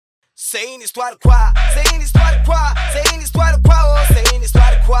C'est une histoire de quoi? C'est une histoire de quoi? C'est une histoire de quoi? Oh, c'est une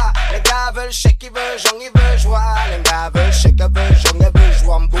histoire de quoi? Les gars veulent chèque, ils veulent jong, ils veulent joie. Les gars veulent chèque, ils veulent jong, ils veulent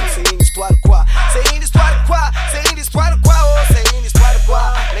joie. M'boum, c'est une histoire de quoi? C'est une histoire de quoi? C'est une histoire de quoi? Oh, c'est une histoire de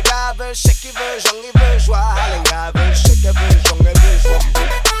quoi? Les gars veulent chèque, ils veulent jong, ils veulent joie. Les gars veulent chèque, ils veulent jong, ils veulent joie.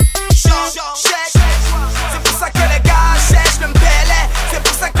 Chèque, c'est pour ça que les gars cherchent le mbélé. C'est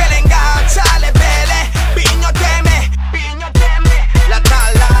pour ça que les gars tchal les bélés. Pigno teme. La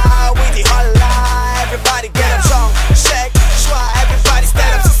tala, we the holla. Everybody get up, jong, shake, joie. Everybody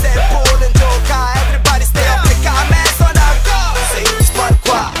stand up, c'est pour un joker. Everybody stay up, les camés sont d'accord. C'est une histoire de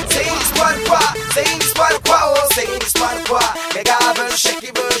quoi? C'est une histoire de quoi? C'est une histoire de quoi? Oh, c'est une histoire de quoi? Les gars veulent shake,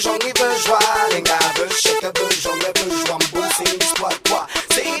 ils veulent jong, ils veulent joie. Les gars veulent shake, ils veulent jong, ils veulent joie. Boum, c'est une histoire de quoi?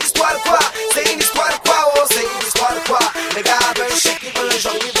 C'est une histoire de quoi? C'est une histoire de quoi? Oh, c'est une histoire de quoi? Les gars veulent shake, ils veulent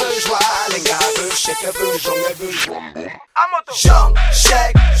jong, ils veulent joie. Les gars veulent shake, ils veulent jong, ils veulent joie. Jong,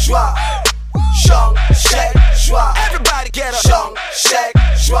 shake, joie. Jong, shake, joie. Everybody get up. Jong, shake,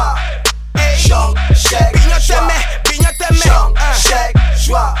 joie. Jong, shake, joie. Jong, shake,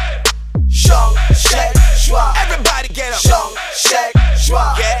 joie. Jong, shake, joie. Everybody get up. Jong, shake,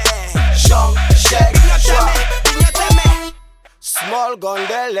 joie. Jong, shake, joie. Small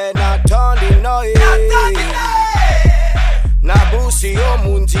gondele na tondi noi. Na busi o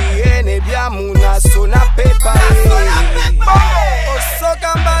mundi ene bia muna sona pepa. Oso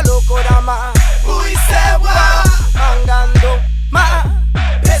kamba loko dama. Uisewa mangando ma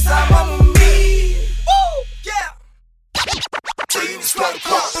pesa mombi. Yeah. C'est une histoire de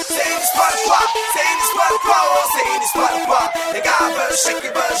quoi? C'est une histoire de quoi? C'est une histoire de quoi? Oh, c'est une histoire de quoi? Les gars veulent shake,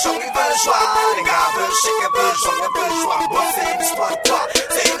 ils veulent jong, ils veulent joie. Les gars veulent shake, ils veulent jong, ils veulent joie. Bon, c'est une histoire de quoi?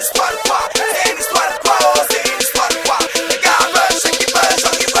 C'est une histoire de quoi? C'est une histoire de quoi? Oh, c'est une histoire de quoi? Les gars veulent shake, ils veulent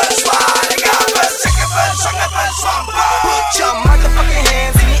jong, ils veulent joie. Les gars veulent shake, ils veulent jong, ils veulent joie. Put your motherfucking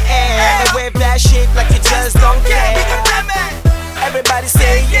hands in the air and wave that shit like you just don't care. Everybody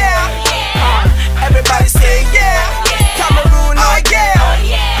say yeah. Everybody say yeah. Cameroon, oh yeah.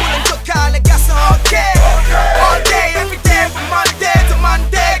 Pulling to Kyle, got some okay. All day, every day, from Monday to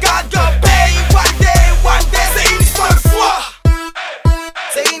Monday. God go pay one day. C'est une histoire de foi.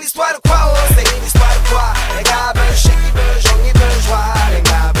 C'est une histoire de quoi? Oh, c'est une histoire de quoi? Les gars veulent shake, ils veulent jong, ils veulent joie. Les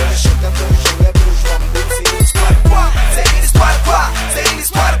gars veulent shake, ils veulent jong, ils veulent joie. C'est une histoire de quoi? C'est une histoire de quoi? C'est une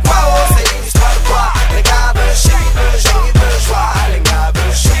histoire de quoi? Oh, c'est une histoire de quoi? Les gars veulent shake, ils veulent jong, ils veulent joie. Les gars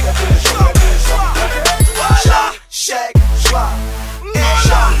veulent shake, ils veulent jong, ils veulent joie. Shake, joie.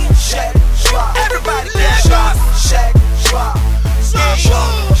 Shake, joie. Everybody get joie. Shake, joie. Shake,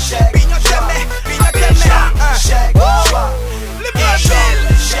 shake, joie. Shake,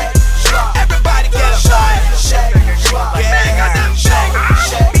 joie. Everybody get joie. Shake, joie.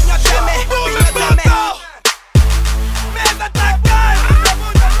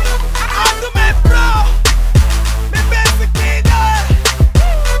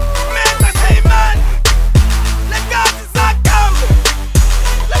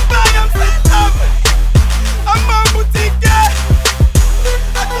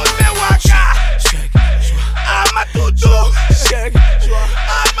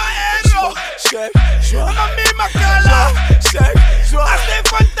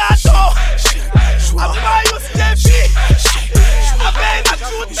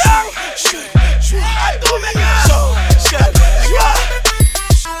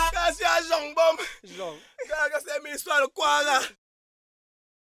 Jong, c'est une histoire de quoi là?